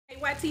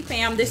YT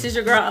fam, this is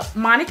your girl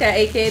Monica,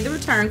 aka the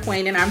Return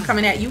Queen, and I'm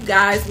coming at you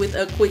guys with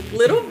a quick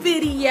little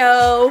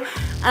video.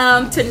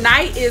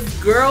 Tonight is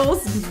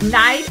girls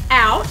night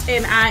out,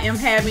 and I am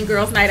having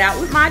girls night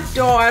out with my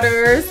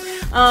daughters.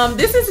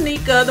 This is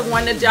Nika, the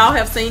one that y'all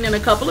have seen in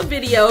a couple of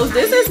videos.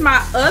 This is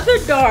my other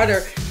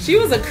daughter. She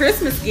was a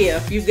Christmas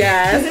gift, you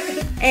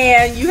guys,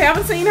 and you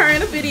haven't seen her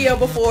in a video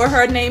before.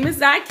 Her name is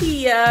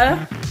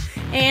Zakia.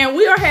 And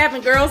we are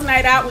having girls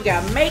night out. We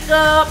got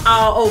makeup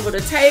all over the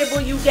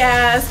table, you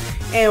guys,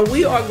 and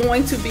we are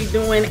going to be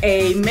doing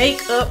a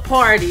makeup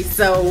party.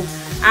 So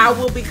I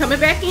will be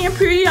coming back in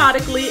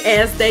periodically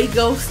as they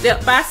go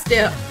step by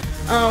step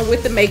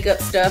with the makeup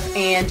stuff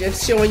and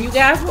just showing you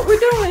guys what we're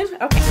doing.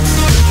 Okay.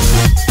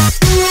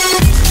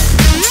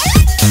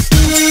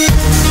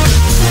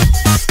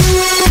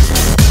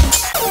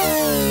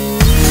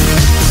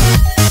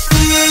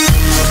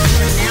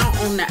 We're now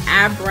on the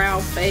eyebrow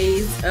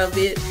phase of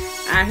it.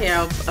 I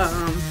have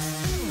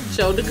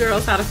showed the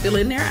girls how to fill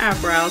in their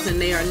eyebrows,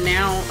 and they are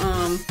now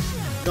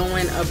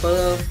going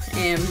above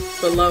and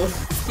below.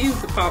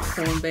 Excuse the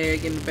popcorn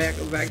bag in the back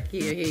of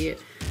Zakia's head.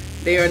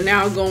 They are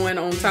now going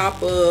on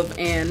top of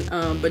and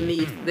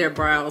beneath their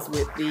brows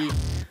with the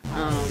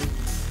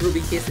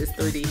Ruby Kisses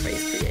 3D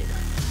Face Creator.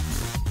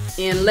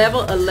 In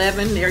level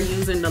 11, they're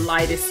using the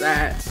lightest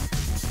side.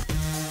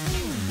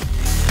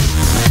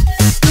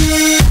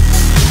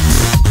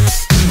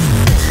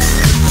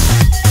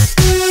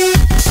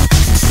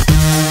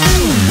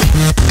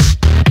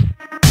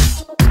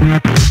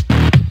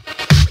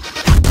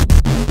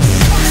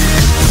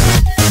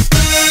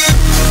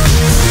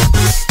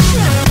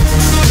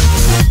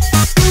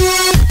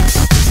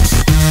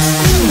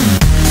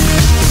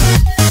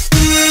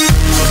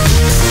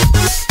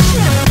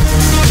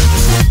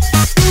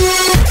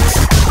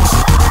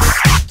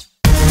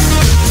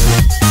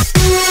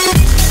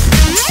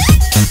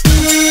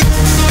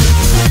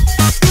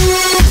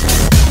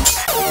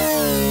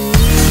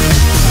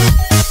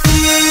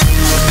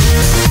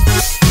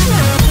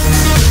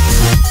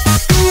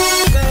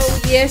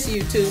 Yes,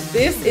 YouTube,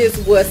 this is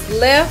what's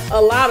left.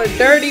 A lot of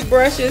dirty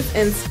brushes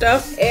and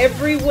stuff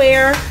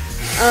everywhere.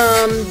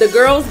 The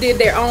girls did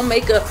their own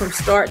makeup from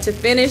start to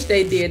finish.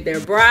 They did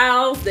their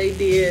brows, they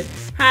did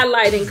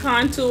highlighting,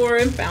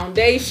 contouring,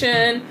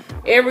 foundation,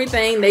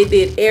 everything. They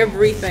did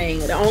everything.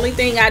 The only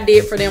thing I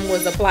did for them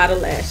was apply the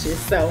lashes.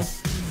 So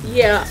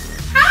yeah.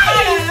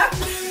 Hi!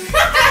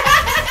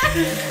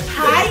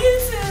 Hi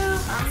YouTube,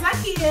 I'm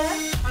Zakia.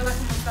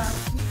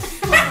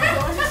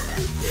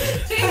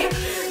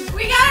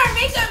 We got our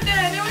makeup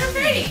done and we're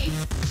pretty.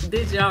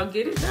 Did y'all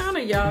get it done or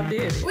y'all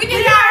did it? We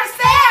did it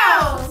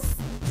ourselves.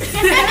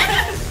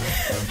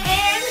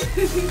 And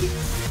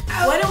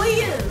what do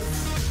we use?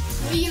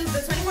 We use the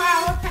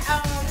 24-hour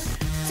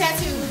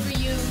tattoos. We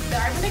use the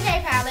Urban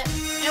Decay palette,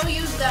 and we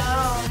use the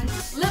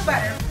lip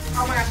butter.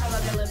 Oh my gosh, I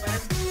love that lip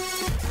butter.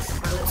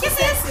 My lips are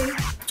sexy.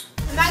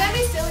 I'm not gonna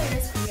be silly in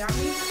this video. I'm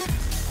gonna be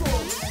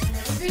cool because in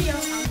every video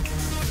I'm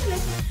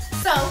silly.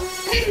 So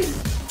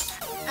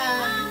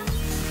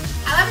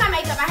I love my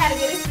makeup. I had a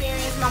good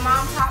experience. My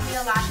mom taught me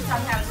a lot. She taught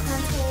me how to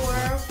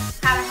contour,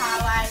 how to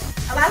highlight.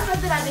 A lot of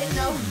stuff that I didn't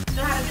know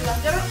how to do.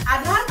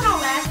 I know how to put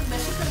on lashes, but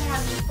she put them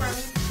on me for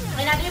me.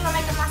 And I did my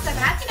makeup myself,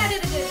 and I think I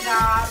did a good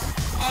job.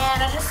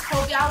 And I just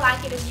hope y'all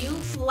like it. If you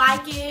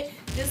like it,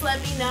 just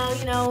let me know.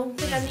 You know,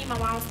 because I need my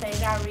mom's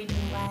page. I'll read it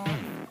live.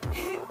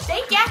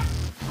 Thank ya.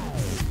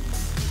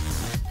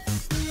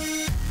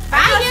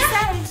 Bye.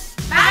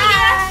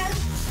 Bye.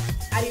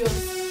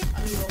 Adios.